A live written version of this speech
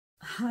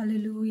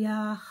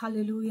Hallelujah,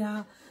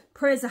 hallelujah.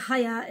 Praise the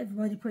higher,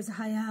 everybody, praise the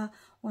higher.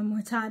 One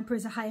more time,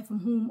 praise the higher, from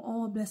whom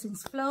all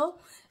blessings flow.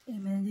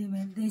 Amen,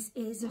 amen. This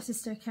is your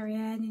sister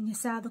Kerry-Ann in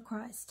Yeshua the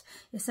Christ,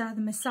 Yeshua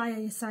the Messiah,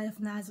 Yeshua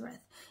of Nazareth.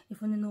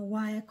 If you want to know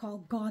why I call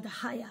God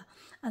higher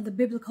and the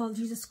biblical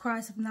Jesus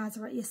Christ of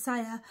Nazareth,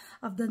 Yeshua,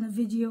 I've done a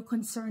video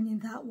concerning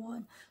that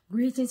one.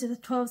 Greetings to the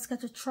 12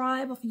 scattered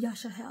tribe of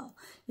Yashahel.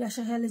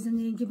 Yashahel is the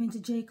name given to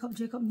Jacob.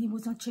 Jacob's name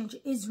was not changed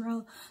to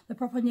Israel. The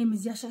proper name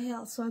is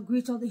Yashahel. So I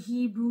greet all the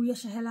Hebrew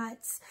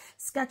Yashahelites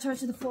scattered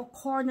to the four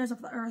corners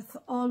of the earth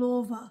all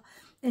over.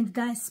 In the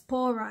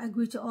diaspora, I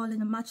greet you all in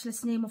the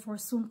matchless name of our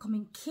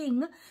soon-coming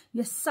King,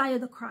 Yeshua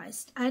the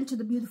Christ, and to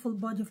the beautiful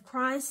body of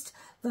Christ,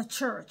 the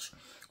church,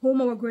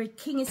 whom our great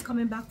King is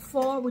coming back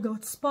for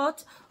without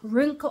spot,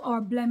 wrinkle,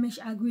 or blemish.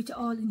 I greet you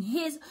all in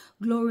his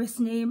glorious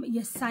name,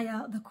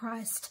 Yeshua the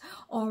Christ.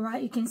 All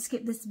right, you can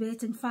skip this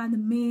bit and find the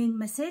main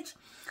message.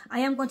 I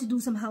am going to do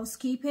some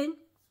housekeeping.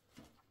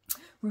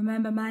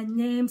 Remember, my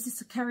name,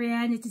 Sister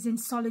Kerry-Ann, it is in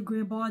solid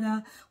grey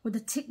border with a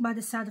tick by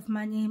the side of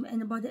my name.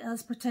 Anybody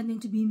else pretending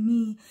to be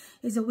me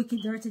is a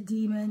wicked, dirty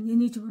demon. You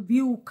need to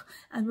rebuke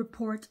and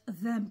report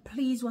them.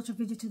 Please watch the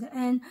video to the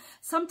end.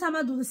 Sometime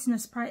I'll do the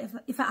sinner's prayer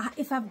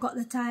if I've got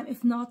the time.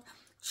 If not,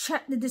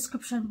 check the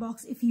description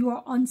box. If you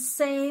are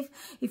unsaved,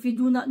 if you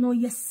do not know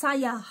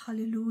Yeshua,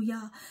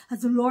 hallelujah,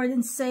 as the Lord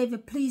and Savior,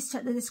 please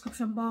check the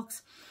description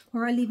box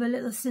where I leave a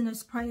little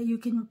sinner's prayer. You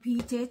can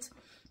repeat it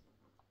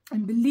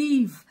and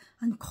believe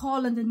and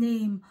call on the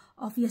name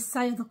of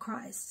Yeshua the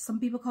Christ. Some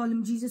people call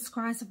him Jesus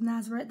Christ of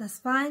Nazareth. That's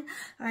fine.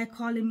 I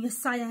call him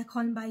Yeshua. I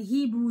call him by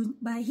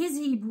his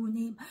Hebrew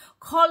name.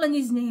 Call on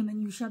his name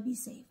and you shall be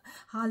saved.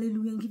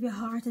 Hallelujah. And give your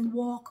heart and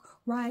walk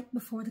right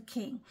before the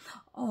King.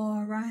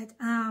 All right.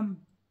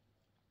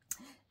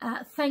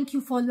 Thank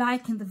you for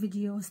liking the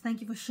videos.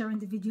 Thank you for sharing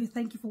the video.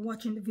 Thank you for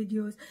watching the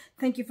videos.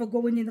 Thank you for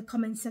going in the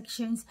comment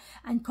sections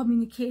and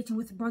communicating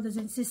with brothers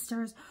and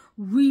sisters.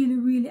 Really,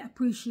 really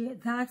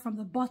appreciate that from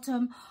the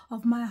bottom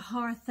of my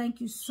heart.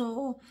 Thank you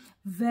so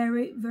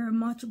very, very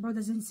much,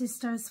 brothers and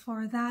sisters,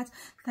 for that.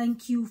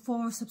 Thank you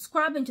for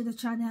subscribing to the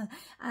channel.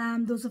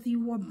 Those of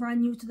you who are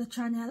brand new to the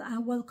channel, I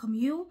welcome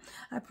you.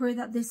 I pray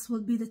that this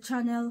will be the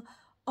channel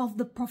of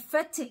the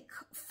prophetic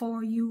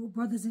for you,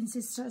 brothers and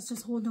sisters.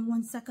 Just hold on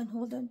 1 second,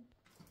 hold on.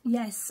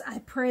 Yes, I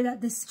pray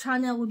that this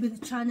channel will be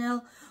the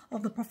channel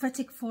of the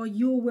prophetic for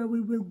you, where we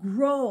will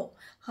grow,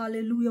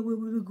 hallelujah, we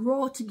will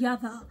grow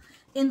together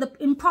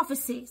in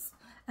prophecies,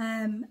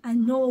 and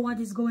know what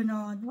is going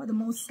on, what the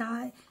Most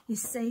High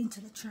is saying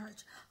to the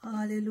church.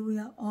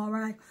 Hallelujah. All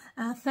right.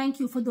 Thank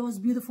you for those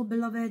beautiful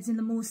beloveds in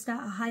the Most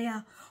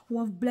High who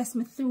have blessed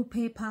me through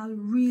PayPal.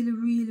 Really,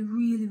 really,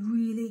 really,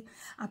 really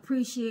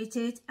appreciate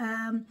it.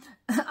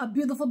 A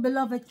beautiful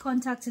beloved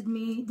contacted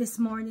me this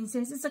morning,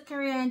 saying, Sister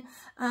Kerry-Ann,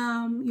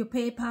 your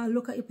PayPal,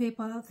 look at your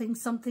PayPal. I think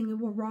something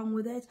was wrong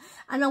with it.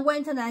 And I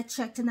went and I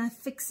checked and I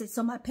fixed it.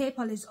 So my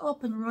PayPal is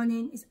up and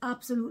running. It's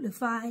absolutely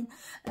fine.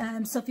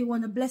 So if you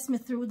want to bless me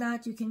through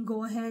that, you can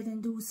go ahead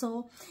and do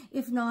so.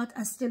 If not,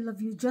 I still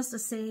love you just the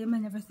same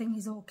and everything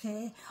is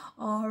okay.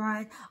 All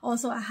right.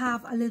 Also, I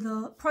have a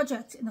little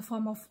project in the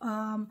form of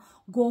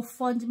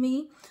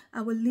GoFundMe.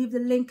 I will leave the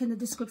link in the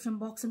description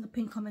box in the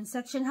pinned comment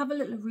section. Have a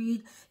little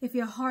read. If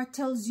your heart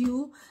tells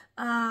you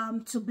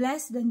to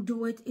bless, then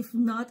do it. If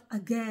not,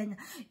 again,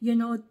 you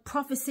know,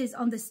 prophecies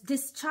on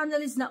this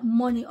channel is not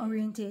money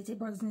orientated,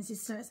 brothers and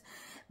sisters.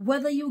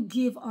 Whether you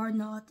give or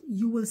not,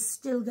 you will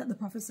still get the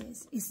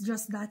prophecies. It's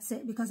just that's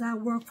it, because I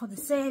work for the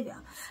Savior.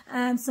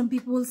 Some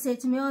people will say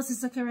to me, oh,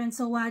 Sister Kerry-Ann,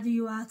 so why do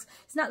you ask?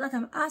 It's not that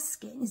I'm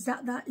asking. It's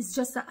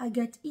just that I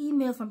get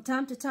email from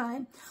time to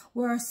time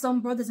where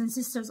some brothers and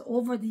sisters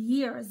over the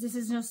years, this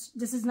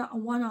is not a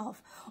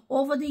one-off,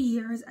 over the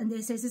years, and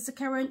they say, Sister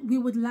Kerry-Ann, we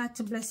would like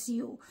to bless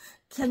you.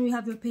 Can we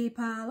have your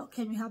PayPal?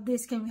 Can we have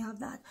this? Can we have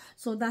that?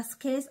 So that's the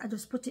case. I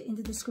just put it in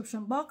the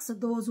description box. So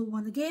those who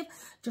want to give,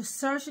 just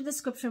search the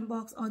description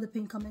box or the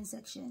pinned comment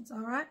sections.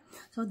 All right.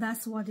 So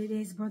that's what it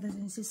is, brothers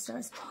and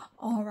sisters.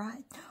 All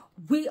right.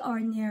 We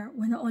are near.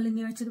 We're not only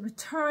near to the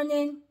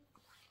returning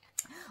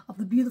of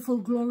the beautiful,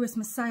 glorious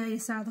Messiah,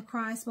 Yeshua the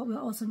Christ, but we're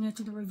also near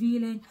to the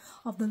revealing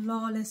of the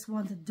lawless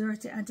one, the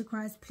dirty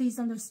Antichrist. Please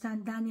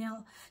understand,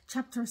 Daniel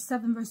chapter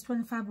 7 verse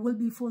 25 will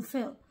be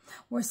fulfilled,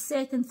 where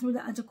Satan through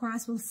the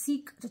Antichrist will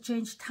seek to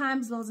change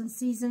times, laws, and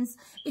seasons.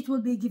 It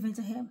will be given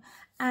to him.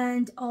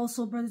 And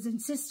also, brothers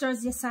and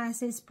sisters, Yeshua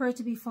says, pray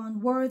to be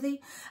found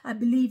worthy. I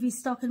believe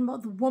he's talking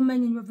about the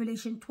woman in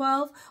Revelation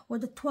 12, with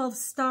the 12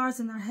 stars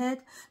in her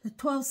head. The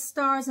 12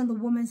 stars on the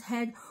woman's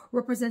head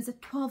represents the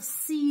 12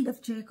 seed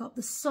of Jacob,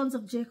 the sons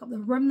of Jacob, the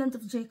remnant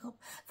of Jacob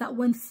that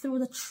went through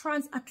the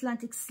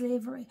transatlantic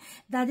slavery.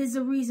 That is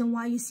the reason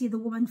why you see the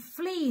woman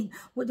fleeing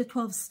with the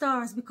 12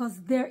 stars,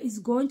 because there is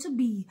going to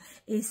be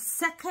a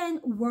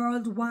second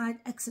worldwide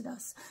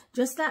exodus.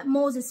 Just like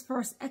Moses'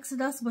 first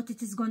exodus, but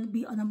it is going to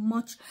be on a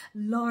much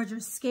larger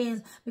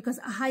scale, because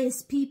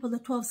Ahia's people, the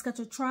 12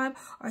 scattered tribe,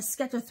 are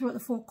scattered throughout the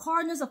four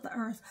corners of the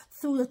earth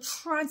through the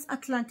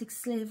transatlantic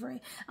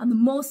slavery. And the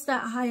most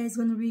that Ahia is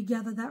going to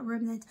regather that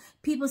remnant.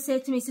 People say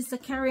to me, Sister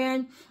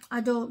Kerry-Ann,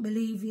 I don't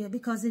believe you,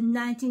 because in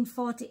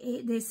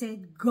 1948 they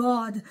said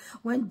God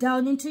went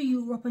down into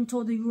Europe and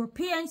told the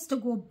Europeans to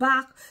go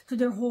back to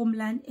their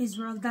homeland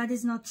Israel. That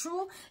is not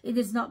true. It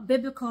is not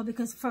biblical,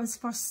 because for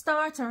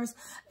starters,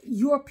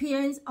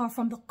 Europeans are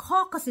from the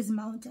Caucasus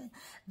Mountain.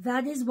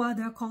 That is why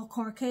they're called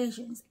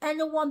Caucasians.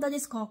 Anyone that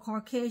is called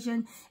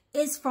Caucasian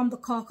is from the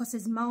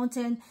Caucasus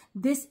Mountain.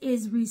 This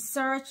is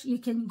research. You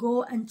can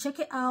go and check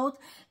it out.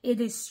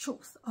 It is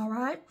truth. All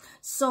right.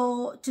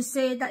 So to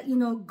say that, you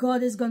know,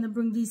 God is going to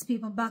bring these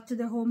people back to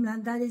their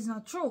homeland, that is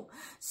not true.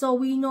 So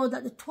we know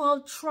that the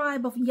 12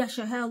 tribe of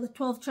Yashahel, the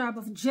 12 tribe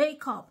of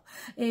Jacob,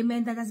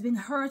 amen, that has been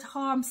hurt,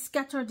 harmed,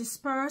 scattered,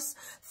 dispersed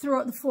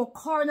throughout the four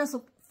corners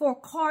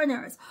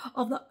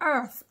of the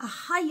earth,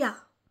 Ahia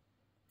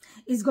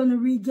is going to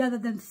regather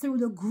them through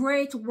the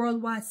great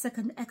worldwide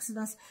second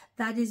exodus.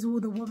 That is who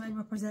the woman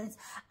represents.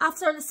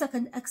 After the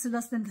second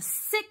exodus, then the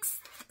sixth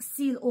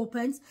seal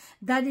opens.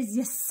 That is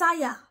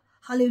Yesiah,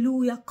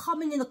 hallelujah,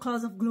 coming in the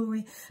clouds of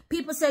glory.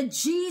 People said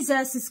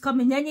Jesus is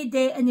coming any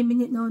day, any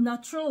minute. No,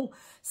 not true.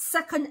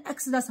 Second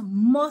exodus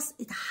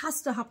it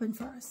has to happen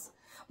first.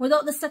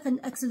 Without the second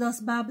exodus,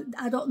 Bob,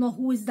 I don't know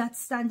who is that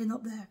standing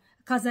up there,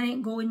 because I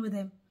ain't going with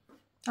him,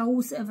 or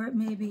whosoever it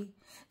may be.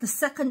 The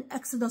second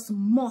exodus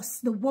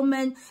the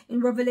woman in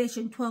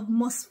Revelation 12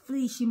 must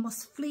flee. She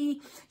must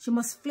flee. She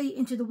must flee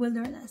into the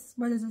wilderness.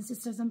 Brothers and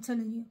sisters, I'm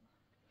telling you.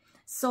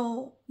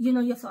 So, you know,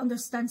 you have to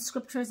understand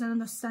scriptures and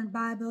understand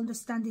Bible,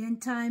 understand the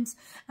end times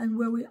and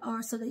where we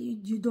are, so that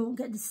you don't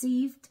get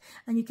deceived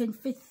and you can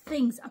fit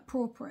things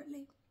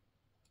appropriately.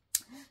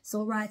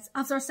 So, right,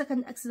 after our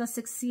second exodus,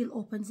 sixth seal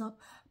opens up.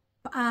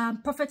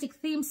 Prophetic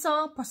theme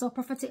song, so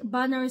prophetic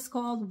banner is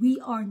called We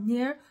Are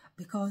Near,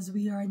 because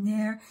we are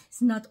near.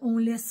 It's not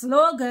only a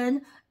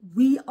slogan,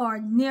 we are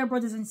near,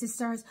 brothers and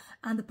sisters.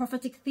 And the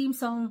prophetic theme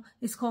song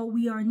is called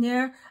We Are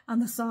Near, and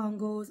the song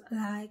goes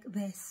like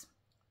this.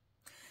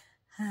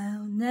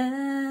 How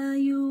now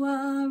you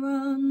are,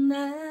 oh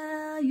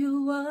now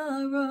you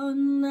are, oh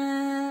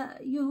now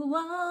you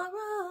are,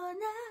 oh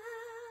now,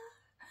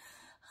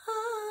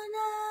 oh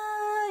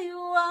now you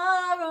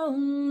are, oh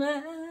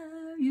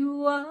now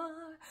you are.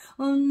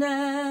 Oh,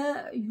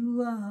 there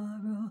you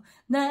are, oh,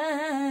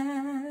 there.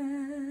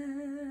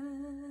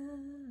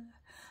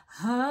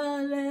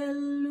 Hallelujah.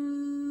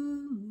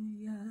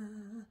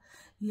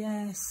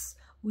 Yes,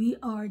 we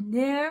are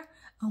near,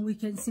 and we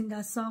can sing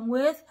that song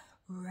with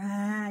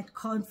right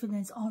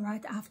confidence. All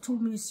right, I have two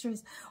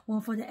ministries,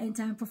 one for the end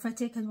time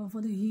prophetic and one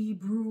for the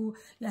Hebrew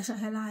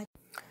Yashahelite.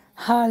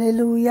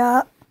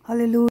 Hallelujah.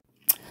 Hallelujah.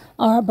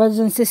 All right, brothers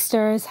and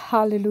sisters,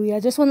 hallelujah. I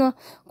just want to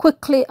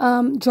quickly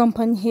jump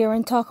on here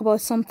and talk about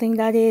something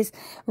that is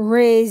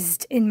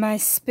raised in my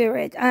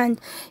spirit. And,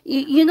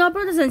 you know,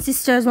 brothers and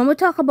sisters, when we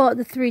talk about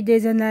the 3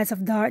 days and nights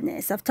of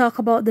darkness, I've talked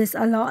about this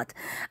a lot.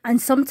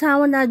 And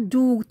sometimes when I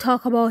do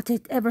talk about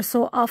it ever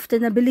so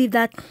often, I believe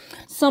that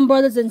some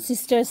brothers and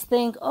sisters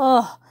think,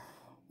 oh,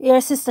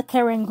 here Sister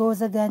Kerry-Ann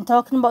goes again,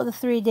 talking about the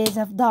 3 days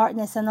of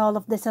darkness and all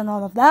of this and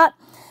all of that.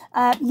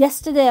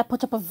 Yesterday, I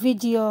put up a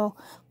video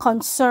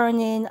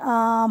concerning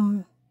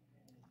a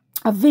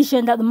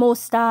vision that the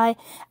Most High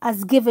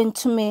has given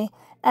to me,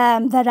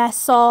 that I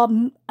saw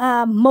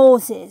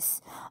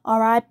Moses, all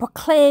right,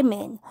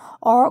 proclaiming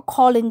or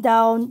calling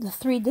down the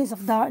 3 days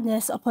of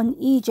darkness upon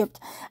Egypt.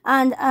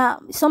 And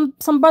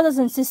some brothers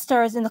and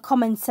sisters in the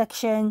comment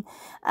section,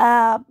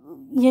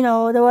 you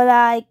know, they were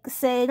like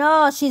saying,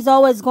 oh, she's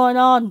always going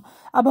on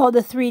about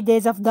the 3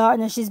 days of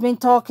darkness. She's been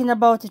talking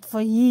about it for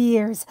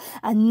years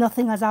and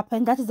nothing has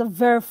happened. That is a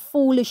very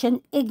foolish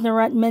and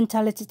ignorant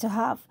mentality to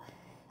have.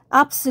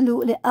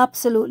 Absolutely,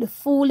 absolutely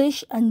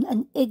foolish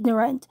and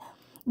ignorant.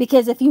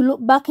 Because if you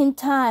look back in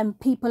time,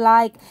 people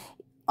like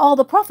all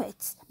the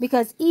prophets,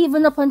 because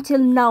even up until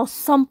now,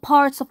 some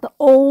parts of the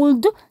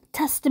Old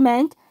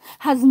Testament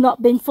has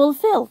not been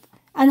fulfilled.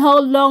 And how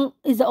long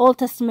is the Old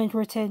Testament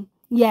written?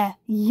 Yeah,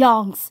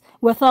 yonks.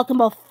 We're talking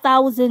about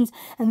thousands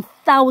and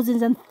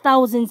thousands and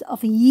thousands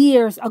of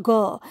years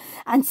ago.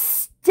 And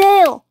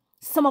still,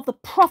 some of the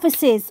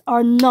prophecies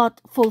are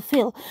not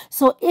fulfilled.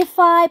 So if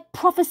I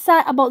prophesy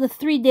about the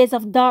 3 days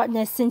of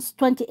darkness since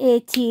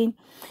 2018,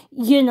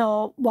 you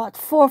know, what,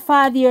 4 or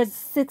 5 years,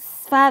 6,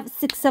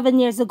 7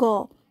 years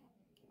ago,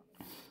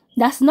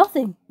 that's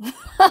nothing.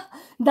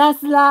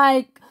 That's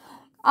like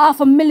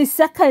half a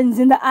milliseconds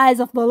in the eyes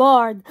of the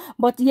Lord.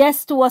 But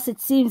yes, to us it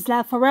seems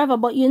like forever.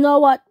 But you know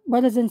what,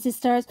 brothers and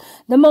sisters,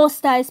 the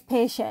Most High is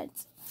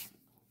patient.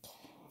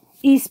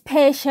 He's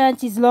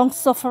patient, he's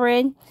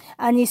long-suffering,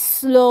 and he's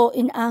slow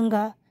in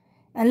anger.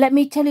 And let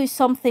me tell you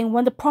something,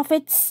 when the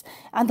prophets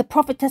and the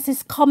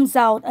prophetesses comes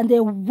out and they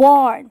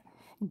warn,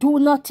 do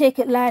not take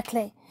it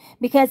lightly.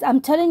 Because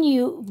I'm telling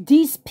you,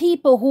 these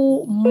people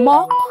who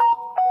mock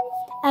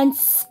and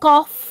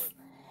scoff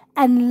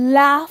and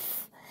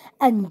laugh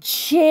and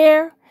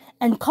share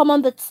and come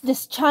on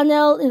this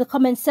channel in the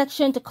comment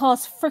section to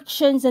cause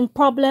frictions and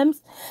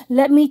problems.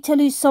 Let me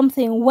tell you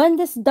something. When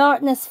this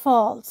darkness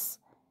falls,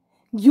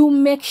 you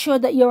make sure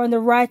that you're on the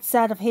right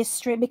side of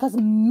history, because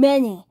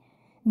many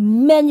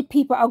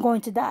people are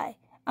going to die.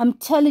 I'm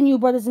telling you,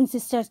 brothers and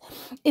sisters,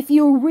 if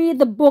you read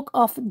the book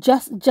of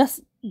Jaffa,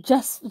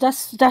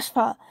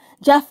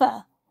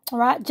 all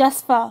right,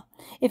 Jasper.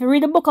 If you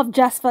read the book of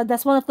Jasper,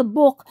 that's one of the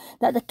book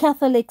that the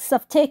Catholics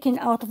have taken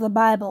out of the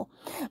Bible.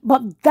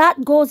 But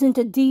that goes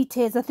into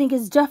details. I think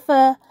it's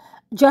Jaffa,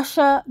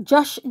 Joshua,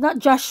 not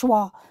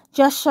Joshua,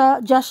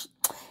 Joshua, Jasper.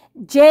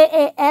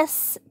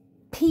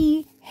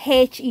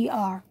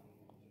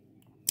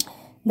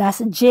 That's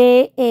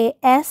Jasper.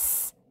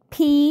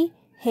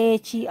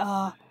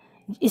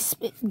 It's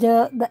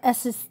the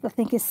S is, I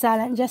think, is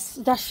silent.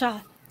 Just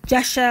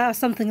Joshua or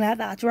something like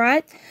that,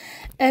 right?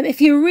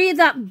 If you read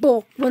that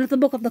book, one of the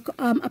book of the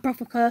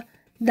Apocrypha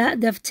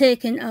that they've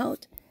taken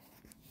out,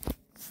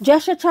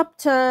 Joshua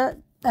chapter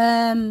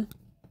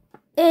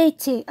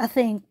 80, I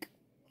think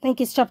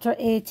it's chapter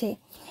 80.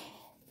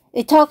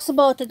 It talks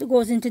about it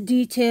goes into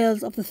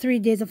details of the 3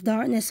 days of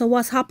darkness. So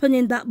what's happened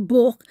in that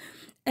book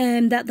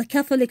that the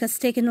Catholic has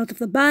taken out of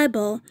the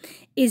Bible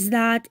is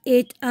that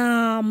it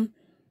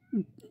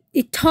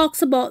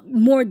talks about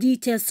more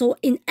details. So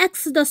in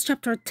Exodus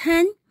chapter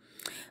 10,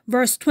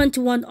 verse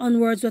 21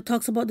 onwards, where it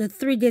talks about the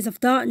 3 days of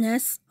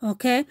darkness,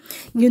 okay?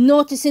 You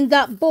notice in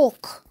that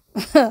book,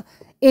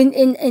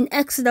 in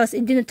Exodus,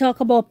 it didn't talk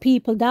about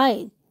people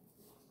dying.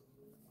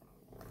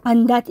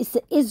 And that is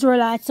the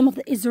Israelites, some of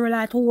the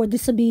Israelites who were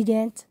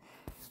disobedient,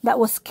 that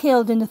was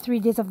killed in the 3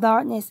 days of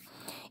darkness.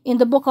 In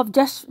the book of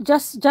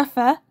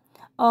Jaffa,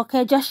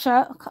 okay,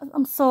 Joshua,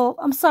 I'm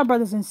sorry,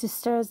 brothers and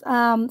sisters.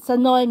 It's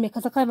annoying me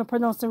because I can't even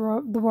pronounce the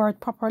word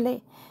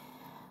properly.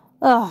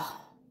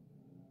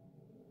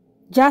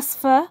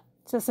 Jasper,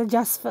 so it's a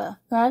Jasper,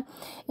 right?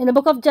 In the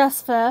book of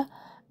Jasper,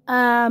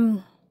 I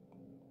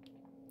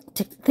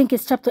think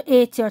it's chapter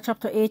 80 or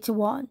chapter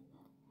 81.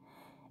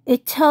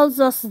 It tells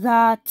us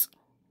that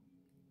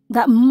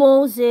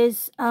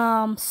Moses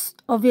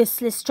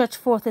obviously stretched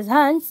forth his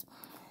hands,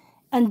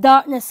 and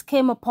darkness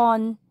came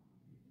upon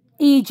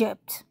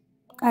Egypt,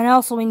 and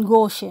also in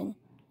Goshen,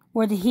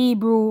 where the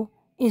Hebrew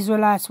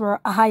Israelites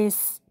were a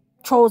highest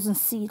chosen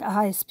seed, a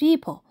highest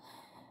people.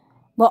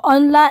 But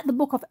unlike the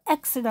book of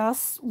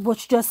Exodus,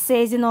 which just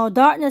says,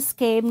 darkness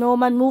came, no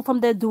man moved from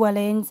their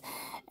dwellings,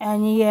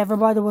 and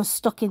everybody was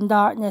stuck in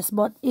darkness,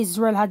 but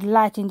Israel had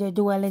light in their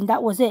dwelling.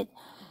 That was it.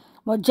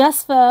 But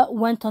Jasper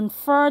went on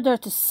further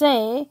to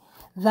say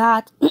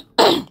that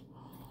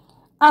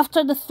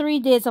after the 3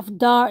 days of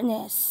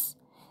darkness,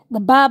 the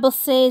Bible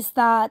says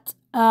that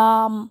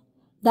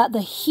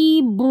the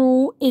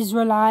Hebrew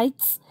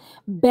Israelites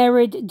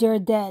buried their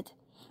dead,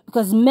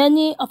 because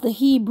many of the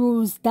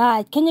Hebrews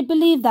died. Can you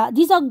believe that?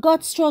 These are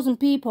God's chosen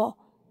people.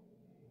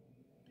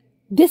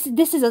 This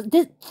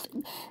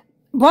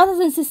brothers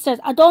and sisters,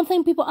 I don't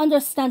think people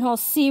understand how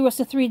serious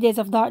the 3 days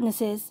of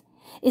darkness is.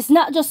 It's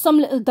not just some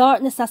little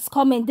darkness that's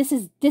coming. This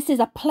is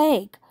a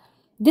plague.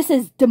 This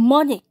is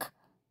demonic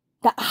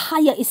that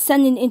Ahaya is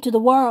sending into the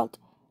world.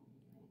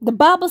 The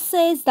Bible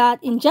says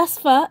that in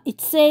Jasper, it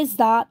says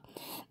that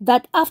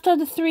after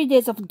the 3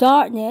 days of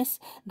darkness,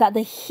 that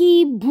the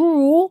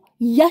Hebrew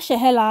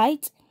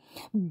Yeshahelites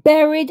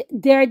buried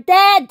their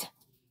dead.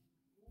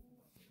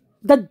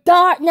 The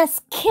darkness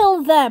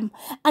killed them.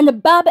 And the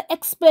Bible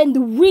explained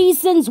the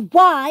reasons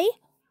why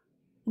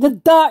the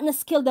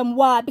darkness killed them.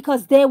 Why?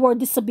 Because they were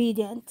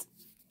disobedient.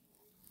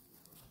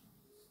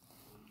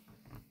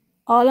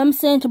 All I'm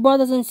saying to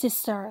brothers and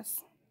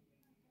sisters,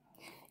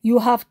 you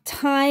have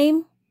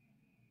time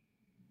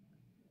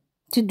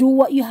to do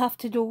what you have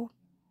to do.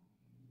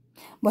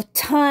 But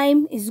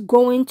time is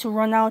going to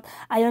run out.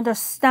 I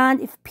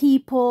understand if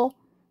people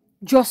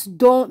just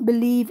don't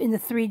believe in the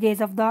 3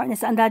 days of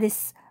darkness, and that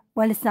is,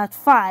 well, it's not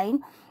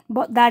fine,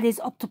 but that is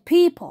up to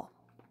people.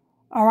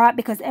 All right,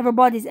 because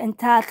everybody's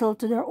entitled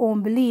to their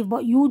own belief,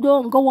 but you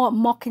don't go out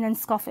mocking and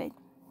scoffing.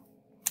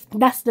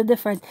 That's the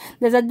difference.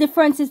 There's a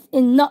difference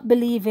in not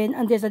believing,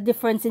 and there's a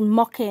difference in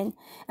mocking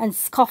and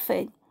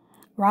scoffing,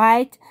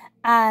 right?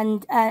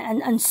 And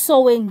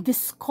sowing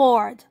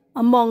discord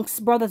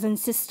amongst brothers and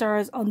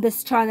sisters on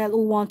this channel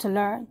who want to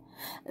learn.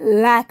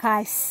 Like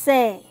I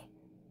say,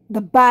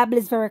 the Bible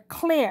is very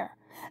clear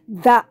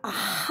that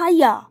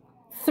Ahaya,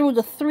 through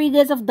the 3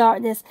 days of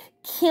darkness,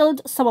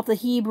 killed some of the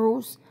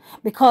Hebrews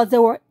because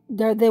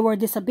they were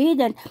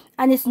disobedient,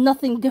 and it's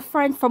nothing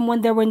different from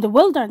when they were in the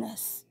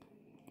wilderness.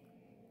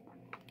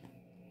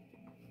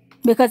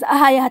 Because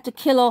Ahaya had to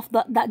kill off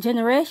that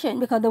generation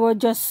because they were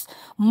just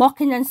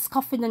mocking and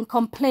scoffing and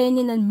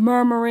complaining and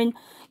murmuring,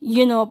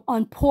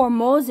 on poor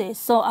Moses.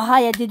 So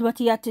Ahaya did what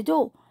he had to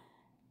do.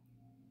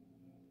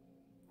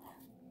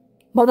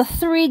 But the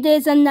 3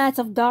 days and nights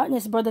of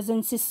darkness, brothers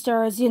and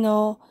sisters,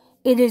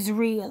 it is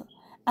real.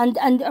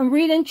 And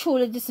really and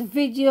truly, this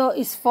video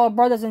is for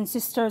brothers and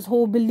sisters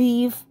who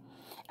believe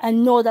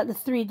and know that the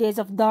 3 days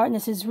of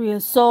darkness is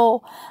real.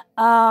 So,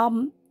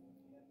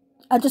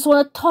 I just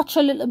want to touch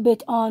a little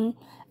bit on,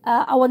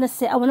 I want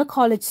to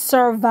call it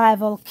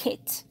survival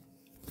kit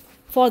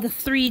for the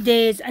 3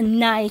 days and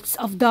nights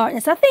of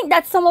darkness. I think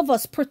that some of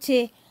us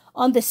pretty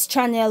on this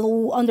channel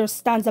who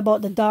understands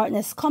about the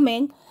darkness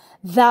coming,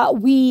 that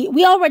we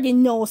already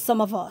know,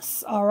 some of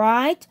us, all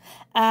right,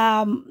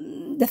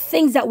 the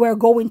things that we're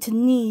going to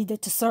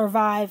need to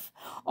survive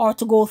or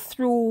to go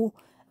through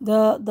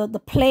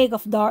the plague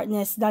of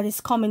darkness that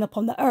is coming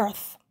upon the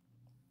earth.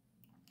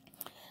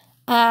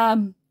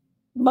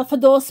 But for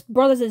those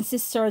brothers and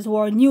sisters who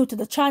are new to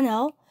the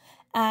channel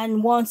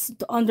and wants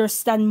to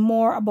understand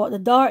more about the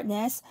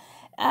darkness,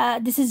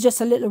 this is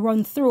just a little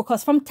run through,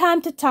 because from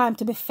time to time,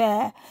 to be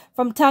fair,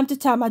 from time to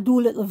time I do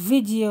little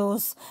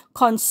videos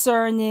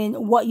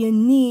concerning what you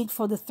need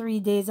for the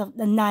 3 days of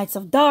the nights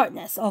of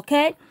darkness.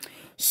 Okay,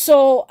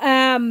 so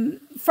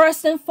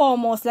first and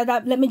foremost,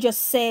 let me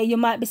just say, you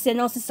might be saying,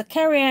 oh, Sister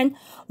Kerry-Ann,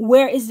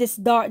 where is this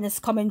darkness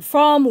coming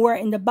from? Where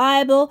in the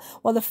Bible?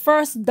 Well, the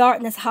first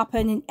darkness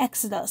happened in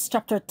Exodus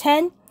chapter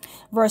 10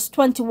 verse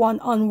 21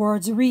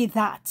 onwards. Read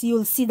that.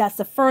 You'll see that's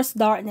the first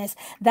darkness.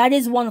 That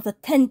is one of the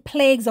 10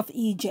 plagues of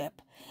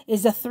Egypt,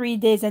 is the 3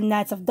 days and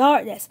nights of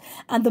darkness.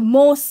 And the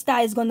Most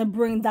High is going to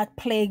bring that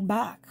plague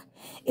back.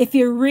 If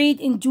you read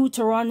in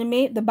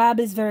Deuteronomy, the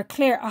Bible is very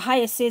clear.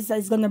 Ahijah says that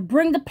he's going to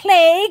bring the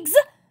plagues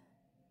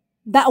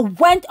that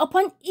went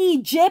upon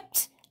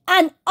Egypt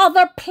and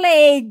other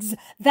plagues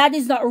that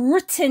is not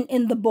written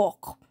in the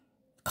book.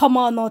 Come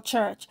on now,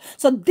 church.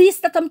 So this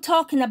that I'm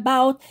talking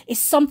about is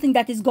something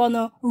that is going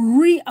to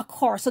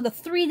reoccur. So the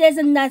 3 days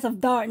and nights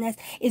of darkness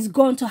is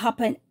going to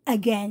happen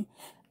again.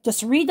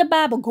 Just read the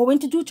Bible. Go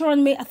into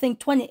Deuteronomy, I think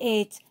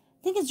 28.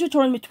 I think it's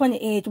Deuteronomy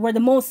 28, where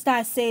the Most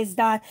High says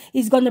that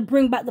he's going to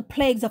bring back the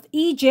plagues of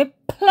Egypt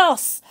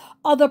plus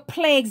other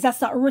plagues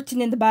that's not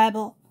written in the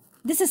Bible.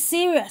 This is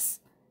serious.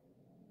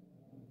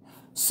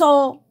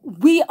 So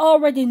we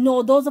already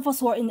know, those of us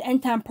who are in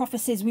end time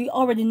prophecies, we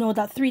already know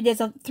that 3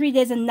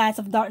 days and nights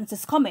of darkness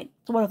is coming.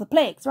 It's one of the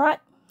plagues, right?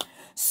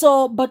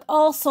 So, but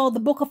also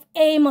the book of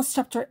Amos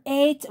chapter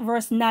 8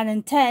 verse 9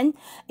 and 10,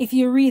 if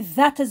you read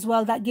that as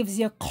well, that gives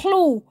you a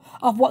clue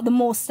of what the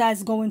Most High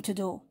is going to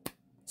do.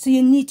 So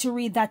you need to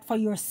read that for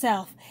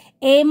yourself.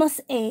 Amos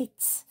 8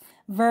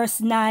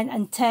 verse 9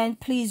 and 10,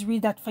 please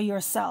read that for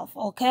yourself,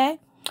 okay?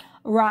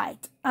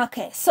 Right.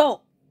 Okay,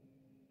 so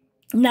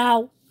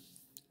now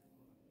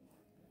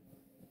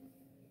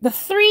the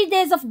 3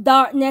 days of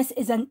darkness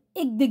is an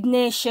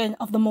indignation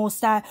of the Most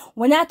High.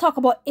 When I talk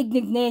about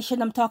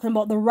indignation, I'm talking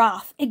about the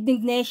wrath.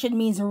 Indignation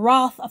means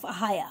wrath of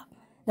Ahijah.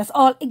 That's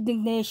all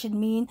indignation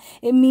means.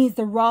 It means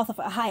the wrath of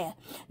Ahijah.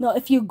 Now,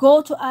 if you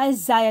go to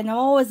Isaiah, and I'm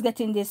always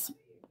getting this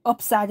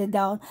upside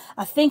down,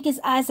 I think it's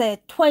Isaiah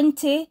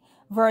 20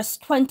 verse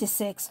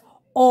 26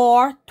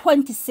 or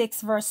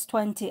 26 verse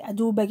 20. I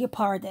do beg your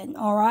pardon,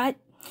 all right?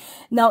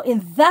 Now,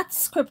 in that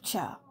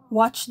scripture,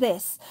 watch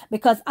this,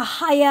 because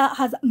Ahijah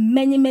has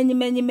many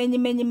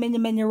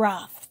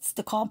wraths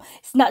to come.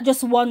 It's not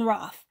just one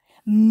wrath,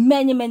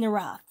 many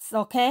wraths,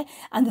 okay?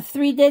 And the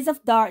 3 days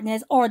of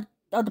darkness, or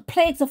the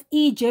plagues of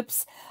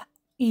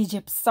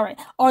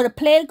or the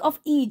plague of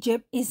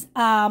Egypt is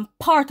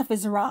part of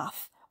his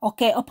wrath,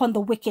 okay, upon the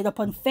wicked,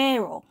 upon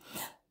Pharaoh.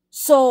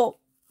 So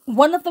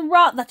one of the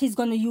wrath that he's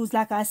going to use,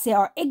 like I say,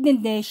 or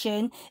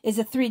indignation, is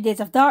the 3 days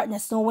of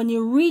darkness. So when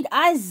you read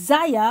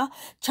Isaiah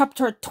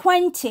chapter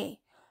 20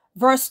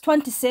 verse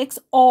 26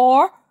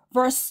 or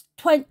verse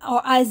 20,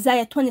 or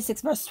Isaiah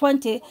 26 verse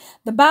 20,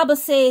 the Bible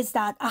says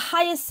that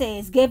Ahijah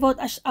says, gave out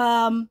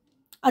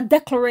a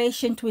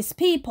declaration to his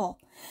people,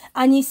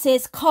 and he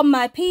says, come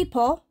my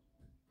people,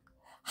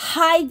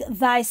 hide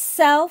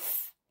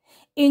thyself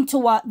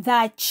into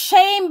thy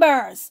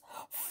chambers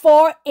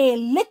for a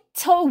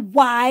little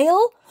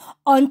while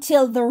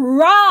until the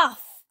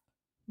wrath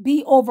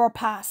be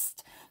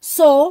overpast.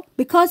 So,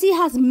 because he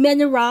has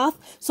many wrath,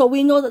 so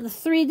we know that the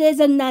 3 days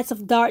and nights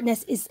of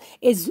darkness is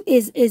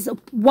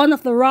one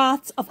of the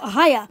wraths of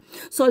Ahijah.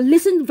 So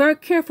listen very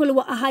carefully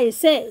what Ahijah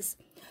says.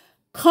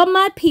 Come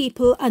my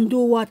people and do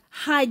what?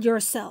 Hide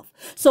yourself.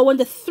 So when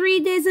the 3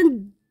 days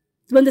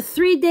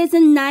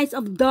and nights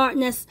of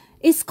darkness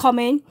is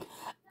coming,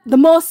 the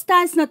Most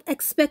High is not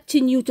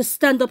expecting you to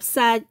stand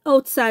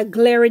outside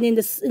glaring in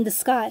the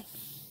sky,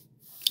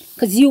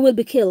 because you will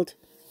be killed,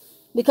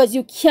 because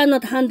you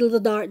cannot handle the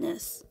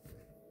darkness.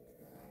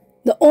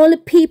 The only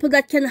people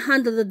that can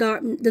handle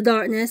the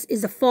darkness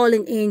is the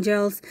fallen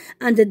angels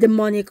and the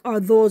demonic,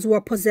 or those who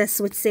are possessed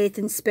with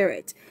Satan's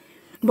spirit.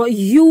 But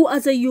you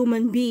as a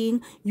human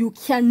being, you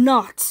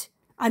cannot,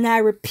 and I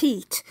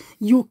repeat,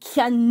 you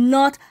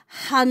cannot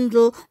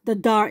handle the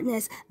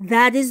darkness.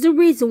 That is the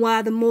reason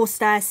why the Most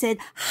High said,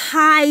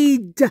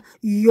 hide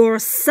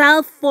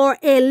yourself for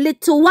a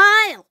little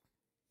while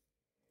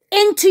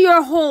into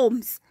your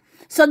homes.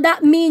 So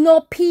that means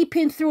no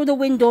peeping through the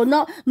window,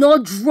 no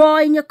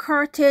drawing your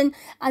curtain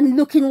and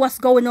looking what's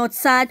going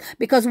outside,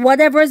 because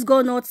whatever is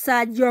going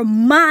outside, your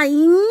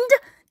mind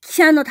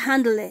cannot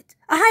handle it.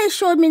 Ahijah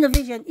showed me in a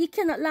vision. He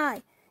cannot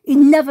lie. He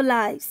never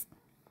lies.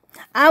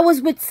 I was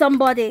with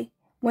somebody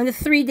When the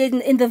 3 days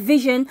in the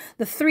vision,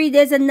 the 3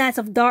 days and nights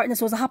of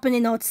darkness was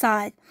happening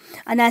outside.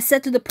 And I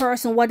said to the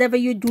person, whatever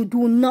you do,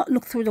 do not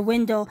look through the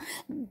window.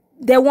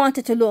 They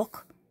wanted to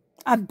look.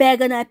 I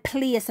beg and I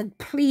plead. I said,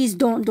 please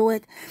don't do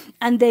it.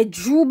 And they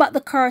drew back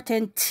the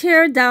curtain,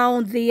 tear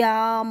down the,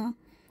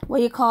 what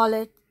do you call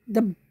it?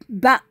 The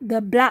black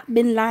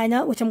bin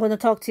liner, which I'm going to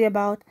talk to you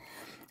about.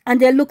 And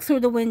they looked through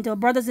the window.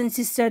 Brothers and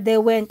sisters, they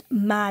went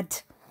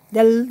mad.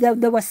 They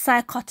were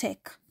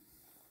psychotic.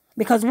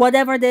 Because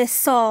whatever they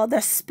saw,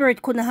 their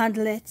spirit couldn't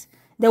handle it.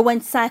 They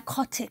went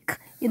psychotic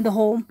in the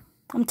home.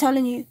 I'm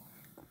telling you.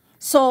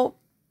 So,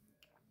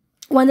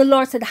 when the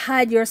Lord said,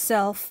 hide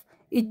yourself,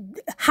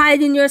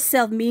 hiding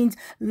yourself means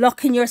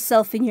locking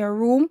yourself in your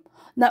room.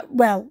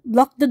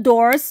 Lock the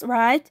doors,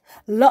 right?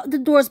 Lock the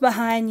doors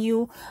behind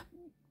you.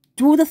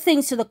 Do the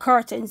things to the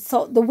curtains,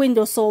 so the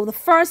window. So the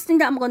first thing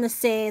that I'm going to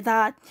say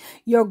that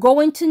you're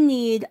going to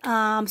need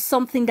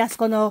something that's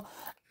going to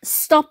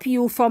stop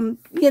you from,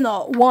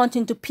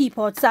 wanting to peep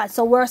outside.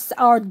 So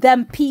or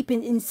them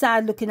peeping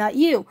inside looking at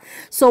you.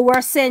 So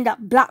we're saying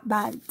that black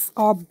bags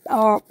or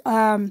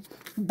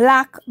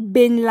black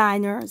bin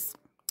liners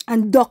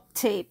and duct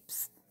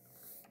tapes.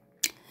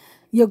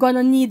 You're going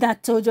to need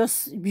that to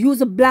just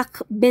use a black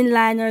bin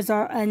liners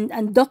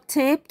and duct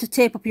tape to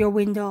tape up your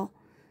window.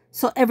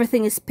 So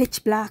everything is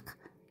pitch black.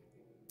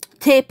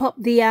 Tape up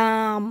the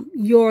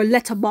your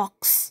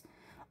letterbox.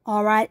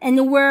 All right.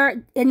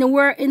 Anywhere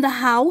in the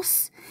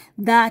house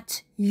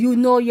that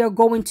you're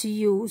going to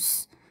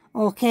use.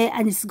 Okay.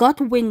 And it's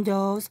got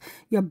windows.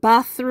 Your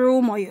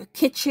bathroom or your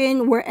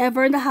kitchen,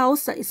 wherever in the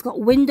house that it's got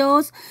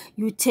windows,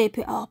 you tape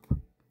it up.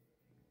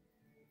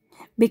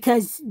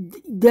 Because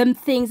them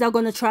things are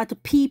going to try to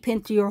peep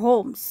into your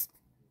homes.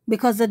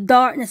 Because the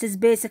darkness is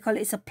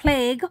basically, it's a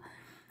plague.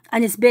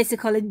 And it's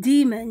basically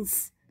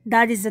demons.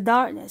 That is the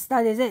darkness.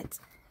 That is it.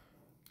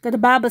 The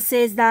Bible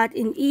says that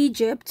in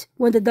Egypt,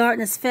 when the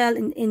darkness fell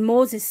in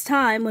Moses'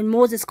 time, when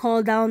Moses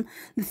called down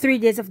the 3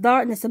 days of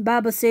darkness, the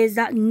Bible says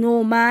that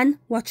no man,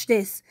 watch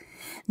this,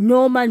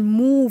 no man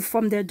moved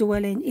from their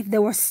dwelling. If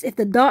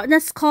the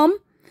darkness come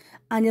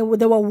and they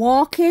were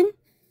walking,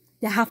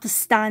 they have to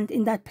stand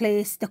in that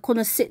place. They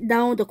couldn't sit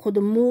down. They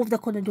couldn't move. They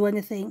couldn't do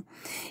anything.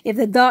 If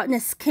the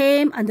darkness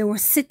came and they were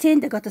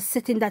sitting, they got to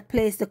sit in that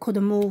place. They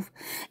couldn't move.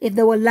 If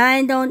they were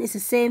lying down, it's the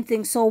same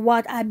thing. So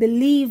what I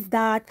believe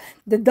that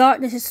the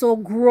darkness is so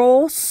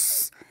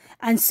gross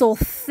and so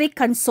thick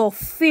and so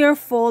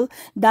fearful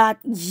that,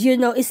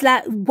 it's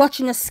like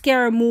watching a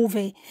scary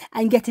movie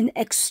and getting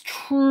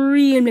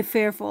extremely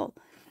fearful.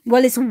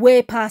 Well, it's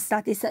way past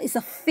that. It's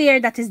a fear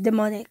that is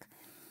demonic.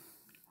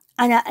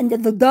 And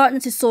the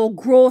darkness is so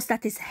gross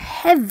that it's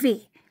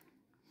heavy.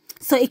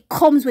 So it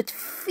comes with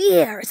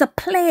fear. It's a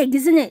plague,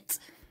 isn't it?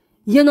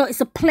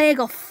 It's a plague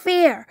of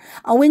fear.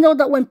 And we know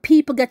that when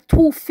people get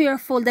too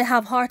fearful, they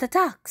have heart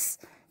attacks.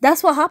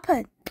 That's what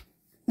happened.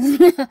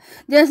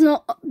 There's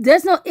no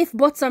if,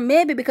 buts, or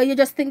maybe, because you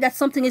just think that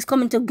something is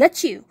coming to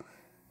get you.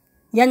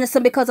 You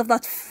understand? Because of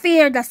that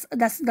fear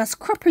that's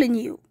crippling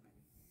you.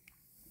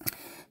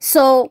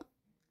 So,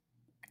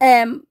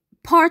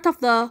 part of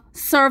the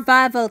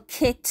survival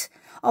kit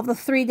of the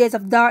 3 days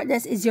of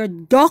darkness is your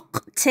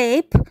duct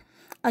tape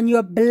and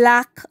your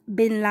black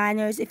bin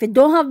liners. If you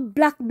don't have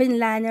black bin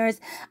liners,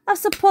 I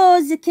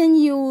suppose you can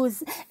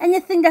use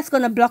anything that's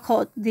going to block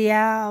out the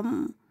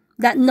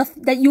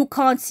that you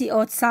can't see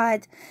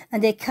outside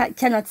and they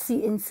cannot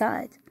see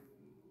inside.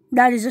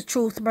 That is the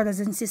truth, brothers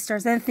and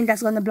sisters. Anything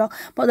that's going to block,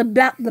 but the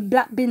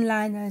black bin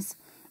liners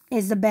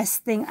is the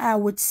best thing, I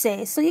would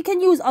say. So you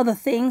can use other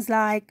things,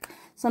 like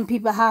some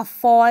people have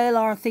foil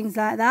or things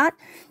like that.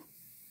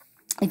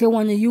 If you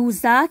want to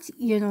use that,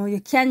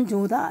 you can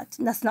do that.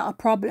 That's not a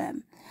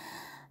problem.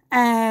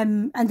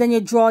 And then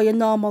you draw your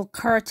normal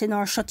curtain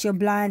or shut your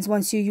blinds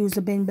once you use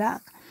the bin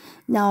black.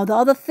 Now, the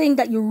other thing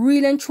that you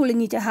really and truly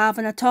need to have,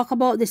 and I talked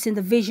about this in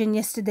the vision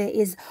yesterday,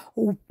 is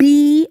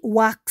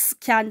beeswax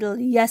candle.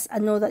 Yes, I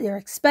know that they're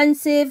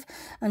expensive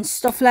and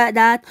stuff like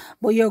that,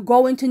 but you're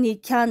going to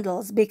need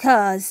candles,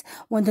 because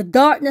when the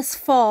darkness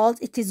falls,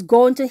 it is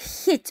going to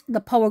hit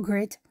the power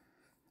grid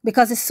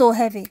because it's so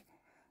heavy.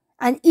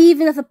 And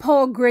even if the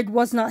power grid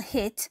was not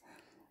hit,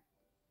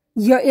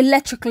 your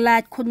electric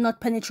light could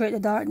not penetrate the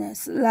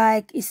darkness.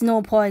 Like, it's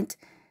no point.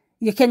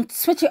 You can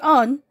switch it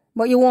on,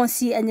 but you won't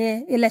see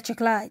any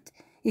electric light.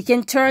 You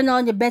can turn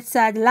on your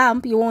bedside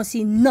lamp, you won't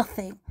see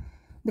nothing,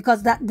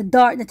 because the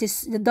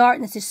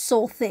darkness is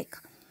so thick.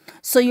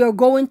 So you're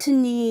going to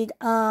need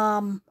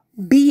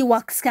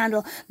beeswax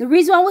candle. The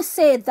reason I would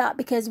say that,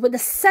 because with the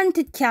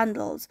scented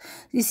candles,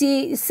 you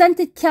see,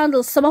 scented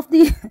candles, some of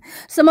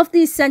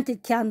these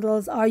scented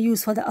candles are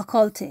used for the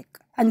occultic.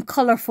 And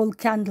colorful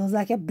candles,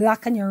 like your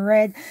black and your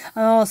red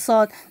and all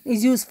sorts,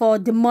 is used for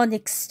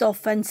demonic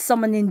stuff and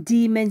summoning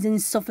demons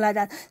and stuff like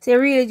that. So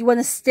you want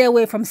to stay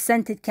away from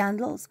scented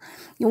candles.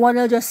 You want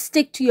to just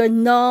stick to your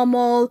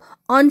normal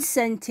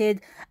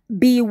unscented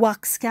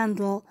beeswax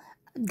candle.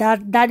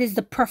 That is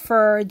the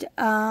preferred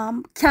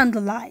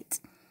candlelight,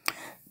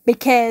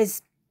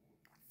 because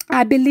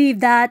I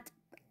believe that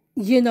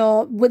you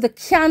know, with the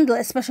candle,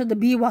 especially the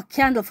beeswax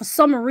candle, for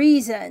some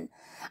reason,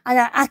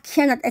 and I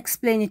cannot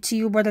explain it to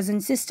you, brothers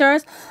and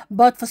sisters,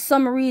 but for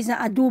some reason,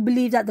 I do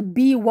believe that the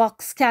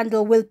beeswax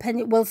candle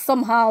will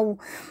somehow,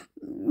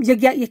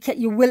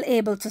 you will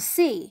able to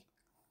see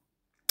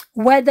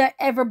whether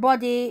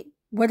everybody,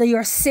 whether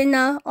you're a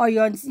sinner or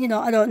you're, you know,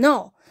 I don't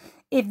know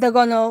if they're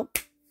gonna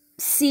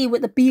see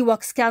with the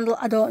beeswax candle,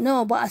 I don't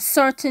know, but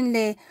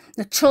certainly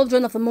the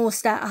children of the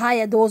Most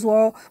High, those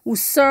who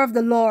serve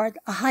the Lord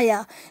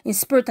higher in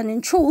spirit and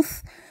in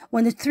truth,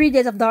 when the 3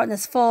 days of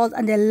darkness falls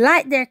and they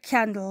light their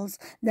candles,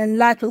 then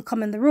light will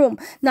come in the room.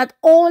 Not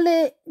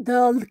only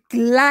the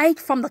light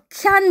from the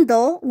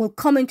candle will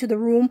come into the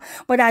room,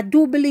 but I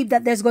do believe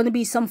that there's going to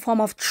be some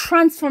form of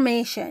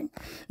transformation,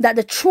 that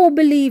the true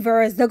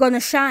believers, they're going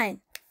to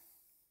shine.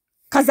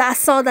 Because I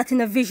saw that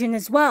in a vision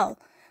as well,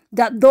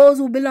 that those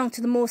who belong to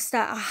the Most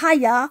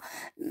Higher,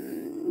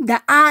 the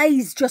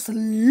eyes just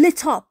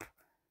lit up.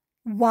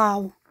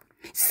 Wow.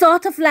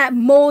 Sort of like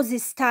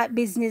Moses type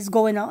business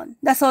going on.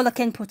 That's all I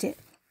can put it.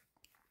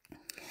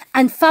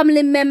 And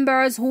family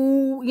members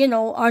who, you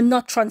know, are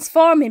not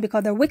transforming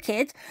because they're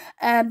wicked,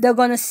 they're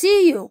going to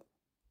see you.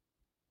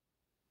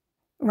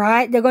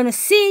 Right? They're going to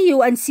see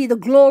you and see the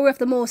glory of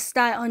the Most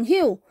High on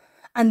you.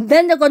 And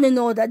then they're going to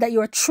know that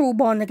you're true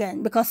born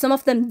again. Because some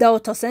of them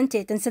doubt us, ain't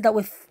it? And say that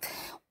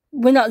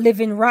we're not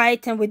living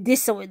right, and with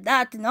this and with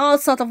that, and all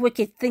sort of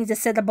wicked things they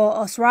said about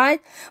us, right?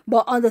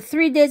 But on the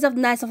 3 days of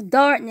nights of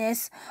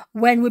darkness,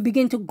 when we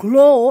begin to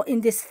glow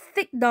in this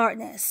thick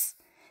darkness,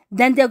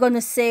 then they're going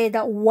to say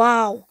that,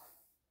 wow.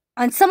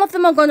 And some of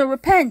them are going to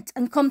repent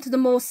and come to the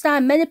Most High.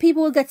 Many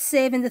people will get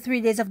saved in the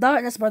 3 days of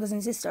darkness, brothers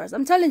and sisters.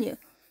 I'm telling you.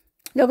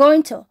 They're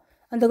going to.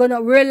 And they're going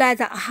to realize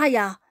that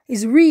Ahaya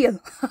is real.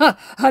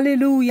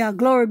 Hallelujah.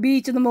 Glory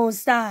be to the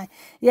Most High.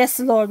 Yes,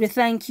 Lord, we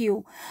thank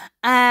you.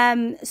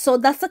 So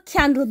that's a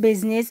candle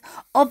business.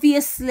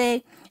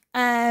 Obviously,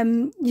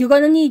 you're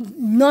going to need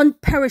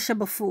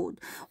non-perishable food.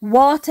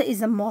 Water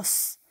is a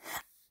must.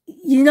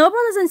 You know,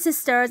 brothers and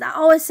sisters, I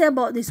always say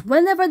about this,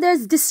 whenever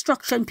there's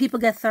destruction, people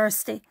get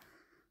thirsty.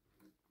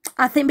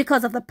 I think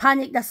because of the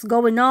panic that's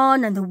going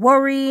on and the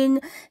worrying,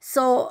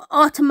 so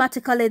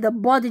automatically the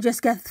body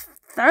just gets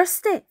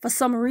thirsty for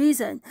some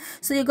reason.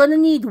 So you're going to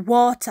need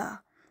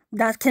water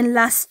that can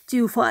last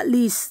you for at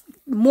least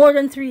more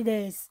than 3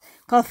 days.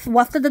 Because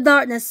after the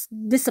darkness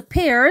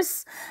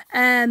disappears,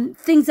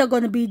 things are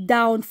going to be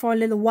down for a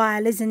little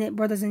while, isn't it,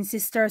 brothers and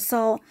sisters?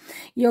 So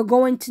you're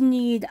going to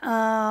need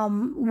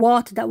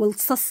water that will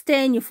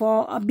sustain you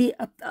for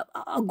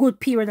a good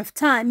period of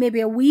time,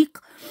 maybe a week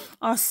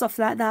or stuff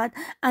like that.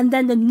 And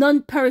then the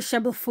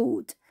non-perishable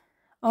food,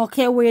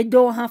 okay, where you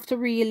don't have to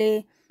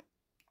really,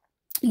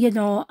 you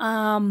know,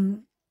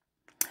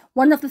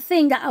 one of the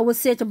things that I would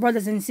say to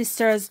brothers and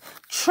sisters,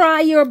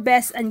 try your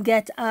best and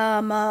get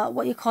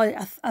what you call it,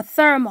 a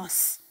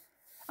thermos.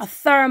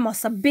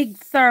 A big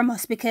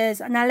thermos,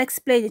 because, and I'll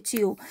explain it to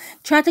you.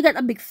 Try to get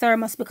a big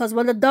thermos, because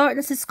when the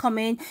darkness is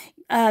coming,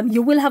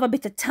 you will have a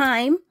bit of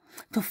time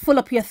to fill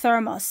up your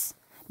thermos,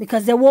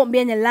 because there won't be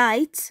any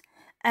light,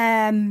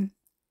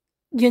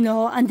 you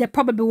know, and there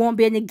probably won't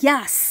be any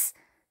gas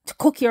to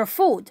cook your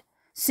food.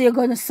 So you're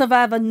going to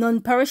survive a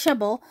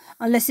non-perishable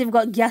unless you've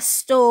got gas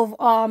stove,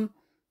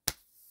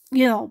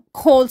 you know,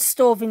 cold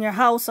stove in your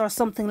house or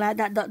something like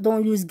that, that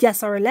don't use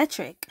gas or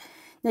electric.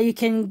 Now you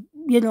can,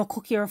 you know,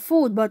 cook your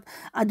food. But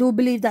I do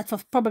believe that for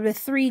probably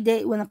 3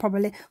 days, well, not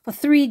probably, for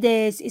 3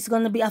 days, it's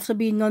going to be have to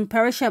be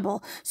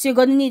non-perishable. So you're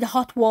going to need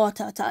hot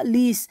water to at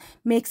least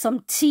make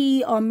some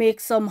tea, or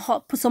make some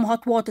put some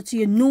hot water to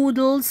your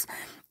noodles,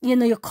 you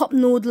know, your cup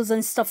noodles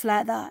and stuff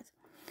like that.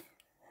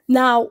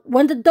 Now,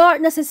 when the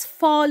darkness is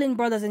falling,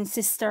 brothers and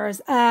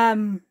sisters,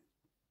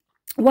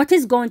 what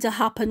is going to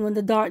happen when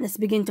the darkness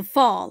begin to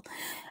fall?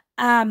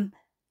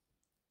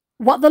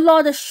 What the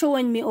Lord is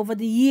showing me over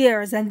the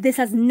years, and this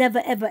has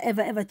never, ever,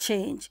 ever, ever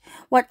changed.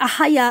 What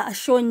Ahaya is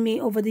showing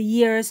me over the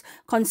years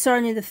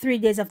concerning the 3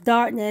 days of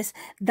darkness,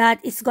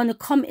 that it's going to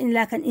come in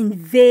like an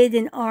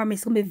invading army.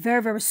 It's going to be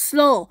very, very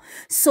slow.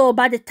 So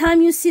by the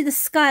time you see the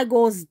sky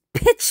goes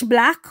pitch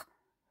black,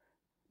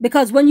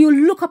 because when you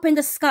look up in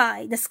the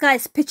sky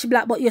is pitch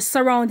black, but your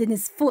surrounding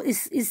is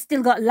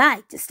still got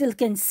light. You still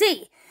can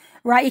see.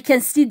 Right,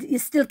 you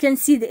still can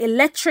see the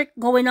electric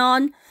going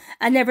on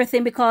and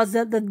everything, because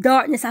the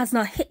darkness has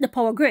not hit the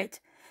power grid.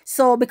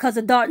 So because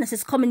the darkness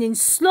is coming in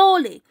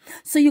slowly,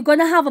 so you're going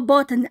to have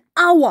about an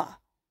hour.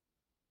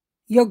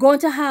 You're going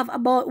to have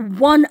about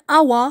 1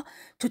 hour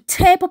to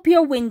tape up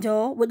your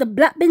window with the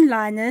black bin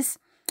liners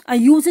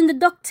and using the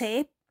duct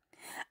tape.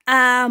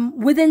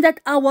 Within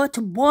that hour,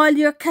 to boil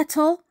your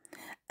kettle,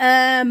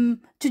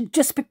 to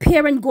just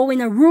prepare and go in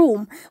a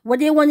room.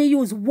 Whether you want to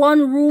use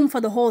one room for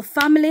the whole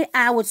family,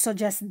 I would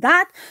suggest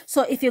that.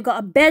 So if you got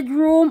a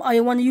bedroom, or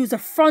you want to use the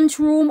front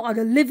room or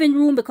the living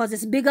room because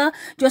it's bigger,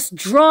 just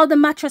draw the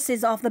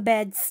mattresses off the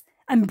beds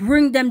and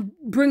bring them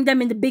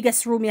in the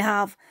biggest room you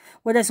have,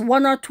 whether it's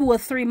 1 or 2 or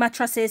 3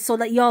 mattresses, so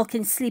that y'all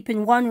can sleep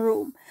in one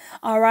room.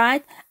 All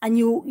right, and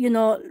you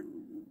know,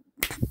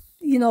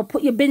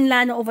 put your bin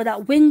liner over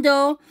that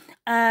window,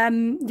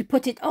 You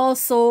put it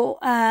also,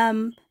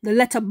 the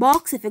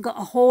letterbox, if you got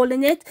a hole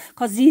in it,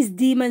 because these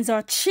demons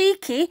are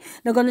cheeky.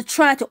 They're going to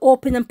try to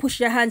open and push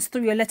their hands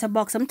through your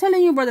letterbox. I'm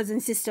telling you, brothers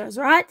and sisters,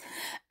 right?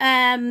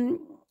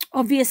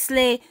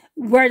 Obviously,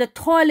 where the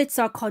toilets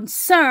are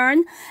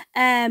concerned,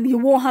 you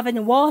won't have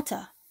any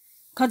water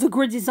because the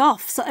grid is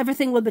off. So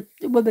everything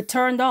will be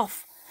turned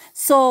off.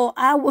 So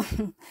I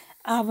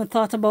haven't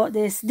thought about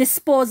this.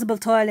 Disposable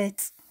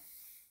toilets.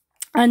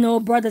 I know,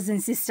 brothers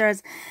and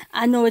sisters,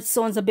 I know it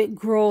sounds a bit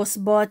gross,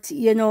 but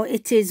you know,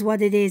 it is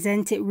what it is,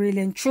 isn't it,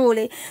 really and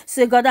truly? So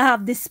you gotta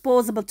have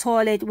disposable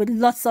toilet with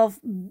lots of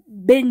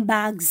bin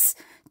bags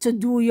to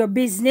do your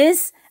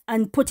business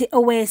and put it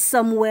away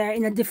somewhere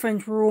in a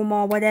different room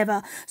or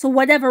whatever. So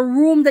whatever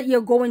room that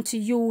you're going to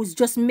use,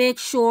 just make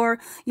sure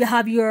you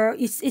have your,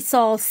 it's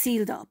all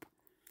sealed up.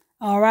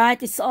 All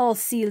right, it's all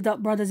sealed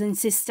up, brothers and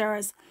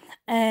sisters.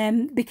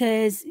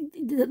 Because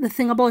the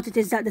thing about it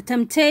is that the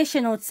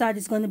temptation outside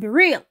is going to be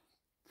real.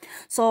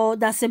 So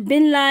that's a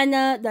bin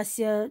liner, that's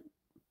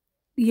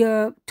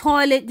your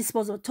toilet,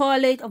 disposable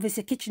toilet,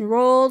 obviously kitchen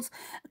rolls,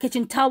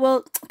 kitchen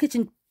towel,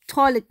 kitchen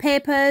toilet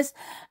papers,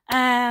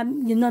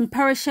 your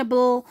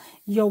non-perishable,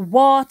 your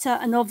water,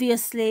 and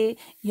obviously,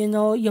 you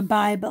know, your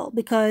Bible,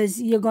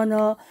 because you're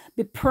gonna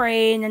be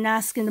praying and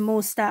asking the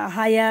Most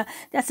Higher.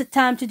 That's a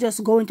time to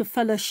just go into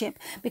fellowship,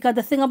 because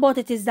the thing about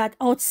it is that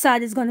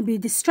outside is going to be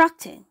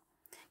distracting,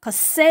 because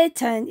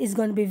Satan is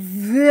going to be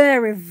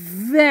very,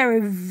 very,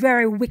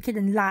 very wicked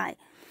and lie.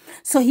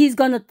 So he's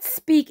going to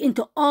speak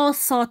into all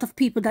sorts of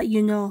people that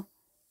you know.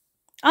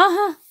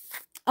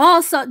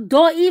 Also,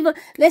 don't even,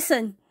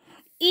 listen,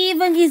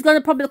 even he's going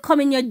to probably come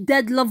in your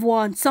dead loved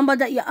one, somebody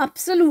that you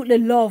absolutely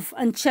love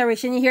and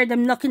cherish, and you hear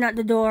them knocking at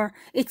the door.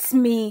 It's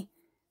me.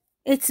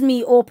 It's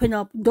me, open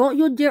up. Don't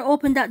you dare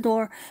open that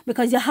door,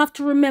 because you have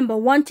to remember,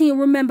 one thing you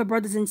remember,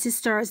 brothers and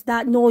sisters,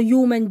 that no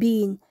human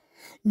being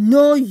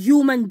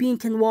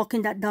can walk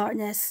in that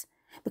darkness.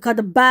 Because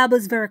the Bible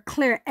is very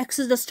clear.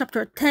 Exodus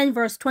chapter 10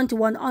 verse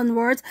 21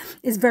 onwards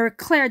is very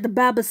clear. The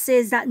Bible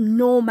says that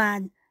no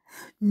man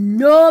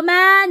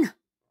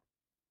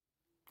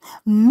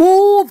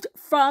moved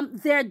from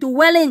their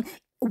dwelling.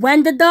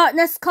 When the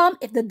darkness come,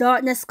 if the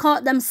darkness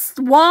caught them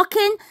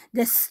walking,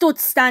 they stood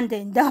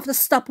standing. They have to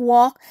stop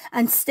walk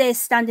and stay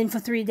standing for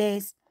 3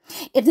 days.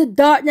 If the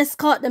darkness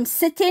caught them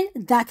sitting,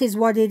 that is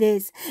what it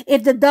is.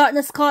 If the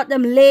darkness caught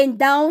them laying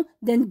down,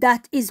 then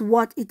that is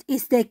what it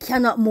is. They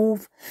cannot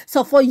move.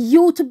 So for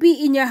you to be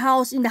in your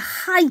house in the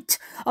height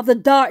of the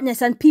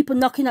darkness and people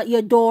knocking at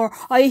your door,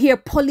 or you hear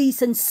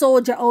police and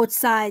soldier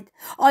outside,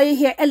 or you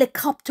hear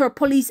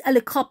police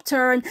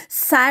helicopter and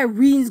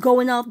sirens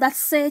going off, that's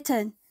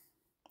Satan.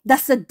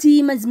 That's the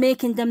demons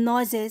making them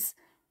noises.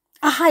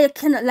 I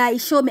cannot lie. He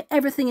showed me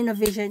everything in a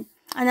vision,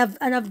 and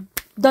I've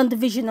done the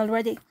vision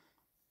already.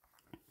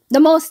 The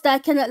Most High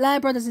cannot lie,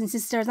 brothers and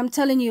sisters. I'm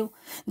telling you,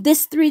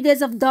 this 3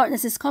 days of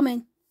darkness is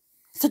coming.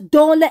 So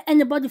don't let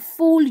anybody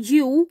fool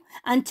you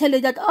and tell you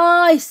that,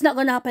 oh, it's not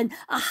going to happen.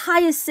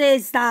 Ahia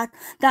says that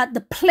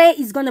the plague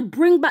is going to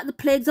bring back the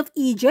plagues of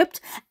Egypt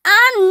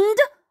and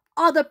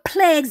other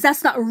plagues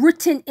that's not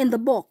written in the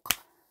book.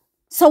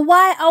 So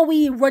why are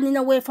we running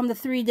away from the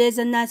 3 days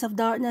and nights of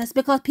darkness?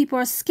 Because people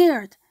are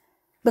scared.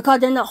 Because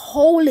they're not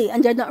holy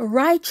and they're not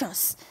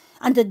righteous.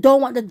 And they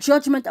don't want the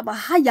judgment of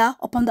Ahia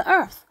upon the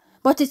earth.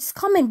 But it's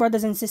coming,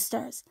 brothers and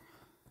sisters.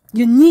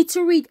 You need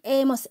to read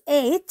Amos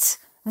 8,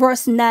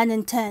 verse 9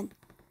 and 10.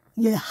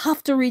 You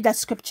have to read that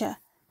scripture.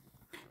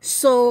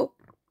 So,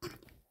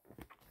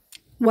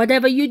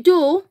 whatever you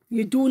do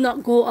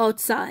not go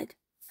outside.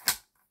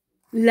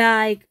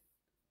 Like,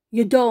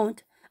 you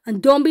don't.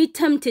 And don't be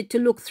tempted to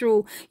look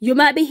through. You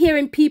might be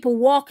hearing people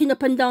walking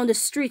up and down the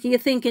street and you're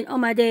thinking, oh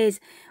my days,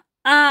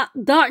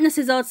 darkness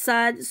is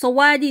outside. So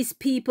why are these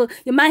people?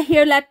 You might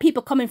hear like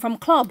people coming from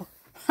club.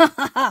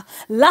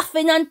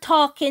 Laughing and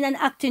talking and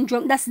acting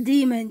drunk. That's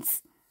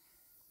demons.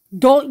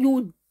 Don't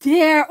you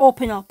dare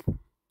open up.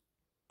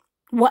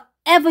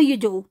 Whatever you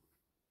do,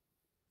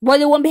 well,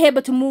 you won't be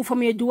able to move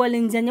from your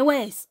dwellings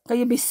anyways, because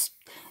you'll be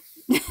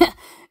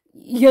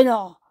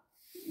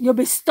you'll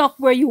be stuck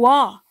where you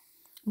are.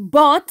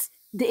 But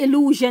the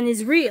illusion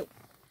is real.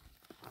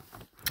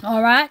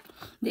 All right,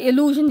 the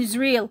illusion is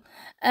real.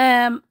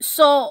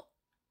 So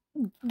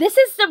this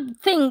is the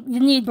thing you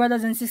need,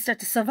 brothers and sisters,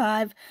 to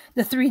survive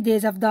the 3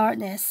 days of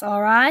darkness.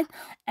 All right.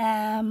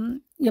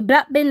 Your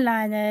black bin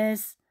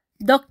liners,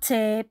 duct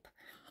tape,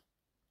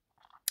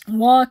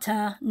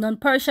 water,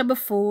 non-perishable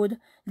food,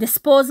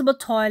 disposable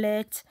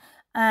toilet,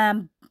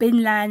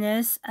 bin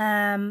liners,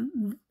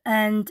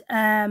 and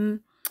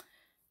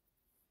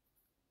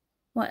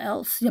what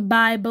else? Your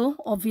Bible,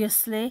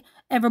 obviously.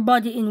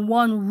 Everybody in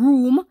one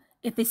room,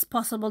 if it's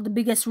possible, the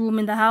biggest room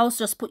in the house.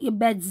 Just put your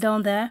beds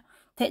down there.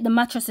 Take the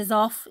mattresses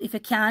off if you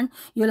can.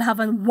 You'll have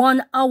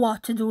 1 hour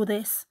to do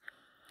this.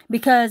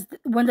 Because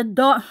when the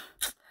dark...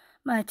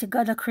 Mighty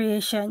God of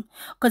creation.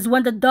 Because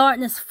when the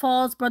darkness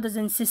falls, brothers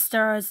and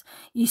sisters,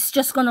 it's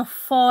just going to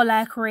fall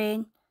like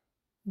rain.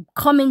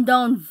 Coming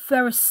down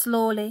very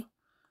slowly.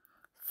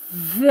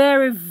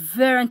 very,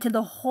 very, until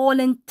the whole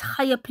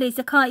entire place,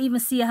 you can't even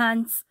see your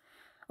hands.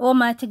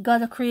 Almighty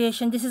God of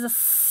creation, this is a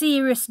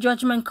serious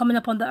judgment coming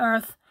upon the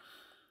earth.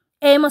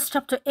 Amos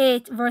chapter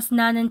 8, verse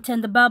 9 and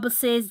 10, the Bible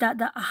says that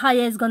the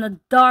Ahaya is going to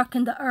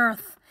darken the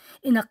earth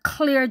in a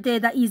clear day,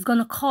 that he's going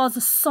to cause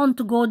the sun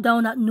to go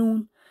down at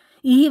noon.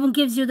 He even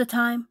gives you the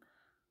time.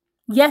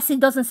 Yes, it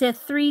doesn't say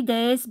 3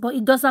 days, but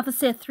it doesn't have to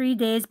say 3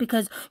 days,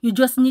 because you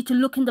just need to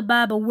look in the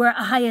Bible where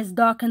Ahaya has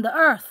darkened the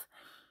earth.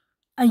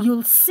 And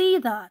you'll see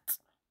that.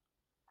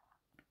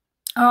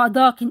 Or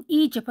dark in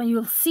Egypt, and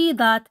you'll see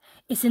that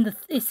it's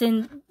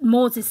in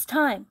Moses'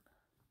 time.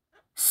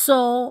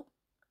 So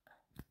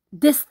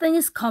this thing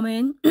is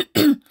coming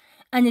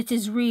and it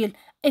is real.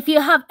 If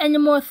you have any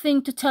more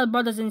thing to tell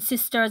brothers and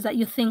sisters that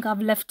you think I've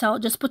left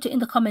out, just put it in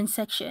the comment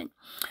section.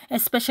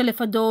 Especially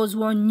for those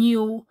who are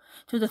new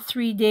to the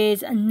 3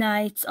 days and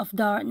nights of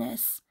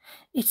darkness.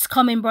 It's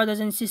coming, brothers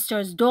and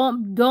sisters.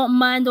 Don't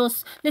mind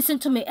those. Listen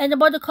to me.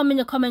 Anybody come in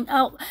the comment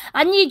out.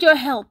 I need your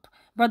help,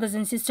 brothers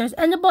and sisters.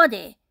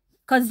 Anybody.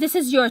 Because this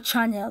is your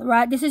channel,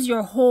 right? This is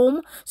your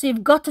home. So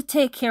you've got to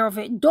take care of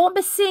it. Don't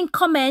be seeing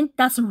comment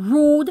that's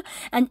rude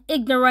and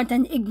ignorant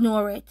and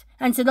ignore it.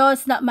 And say, no,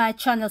 it's not my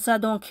channel, so I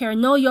don't care.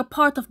 No, you're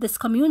part of this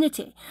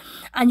community.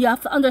 And you have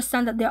to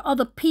understand that there are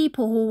other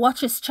people who watch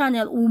this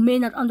channel who may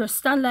not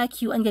understand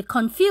like you and get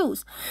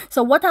confused.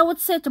 So what I would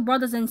say to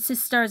brothers and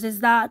sisters is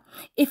that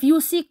if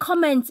you see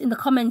comments in the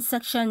comment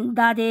section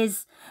that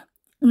is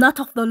not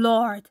of the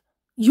Lord,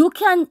 you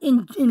can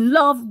in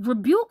love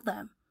rebuke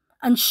them.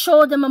 And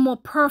show them a more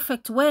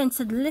perfect way and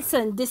said,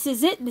 listen, this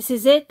is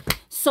it,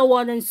 so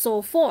on and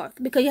so forth.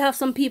 Because you have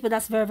some people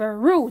that's very, very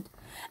rude.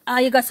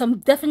 You got some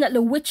definitely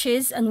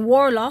witches and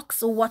warlocks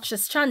who watch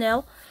this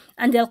channel,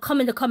 and they'll come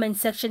in the comment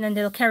section and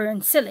they'll carry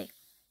on silly.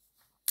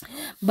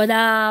 But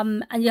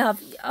and you have,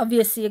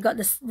 obviously, you got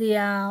this,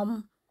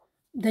 the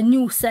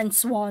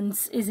nuisance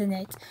ones, isn't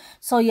it?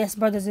 So yes,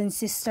 brothers and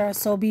sisters,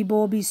 so be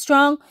bold, be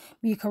strong,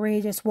 be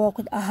courageous, walk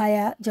with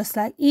Ahaya, just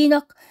like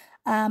Enoch.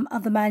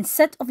 Of the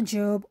mindset of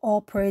Job,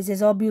 all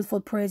praises, all beautiful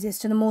praises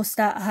to the Most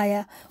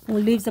High, who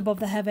lives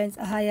above the heavens.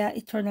 Ahaya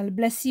eternally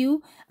bless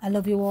you. I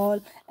love you all,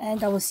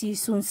 and I will see you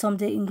soon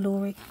someday in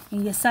glory.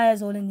 In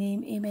Yesaiah's holy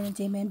name, amen and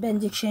amen.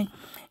 Benediction.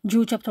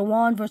 Jude chapter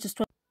 1 verses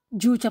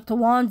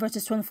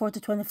 24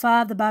 to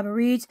 25, the Bible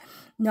reads,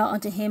 now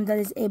unto him that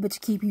is able to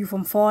keep you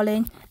from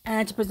falling,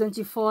 and to present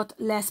you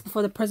faultless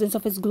before the presence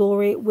of his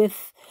glory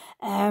with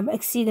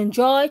exceeding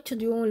joy, to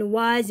the only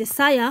wise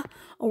Yesaiah,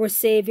 our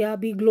Savior,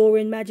 be glory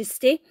and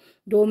majesty,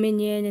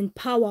 dominion and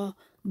power,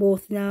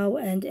 both now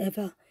and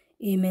ever.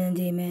 Amen and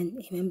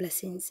amen. Amen.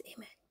 Blessings.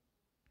 Amen.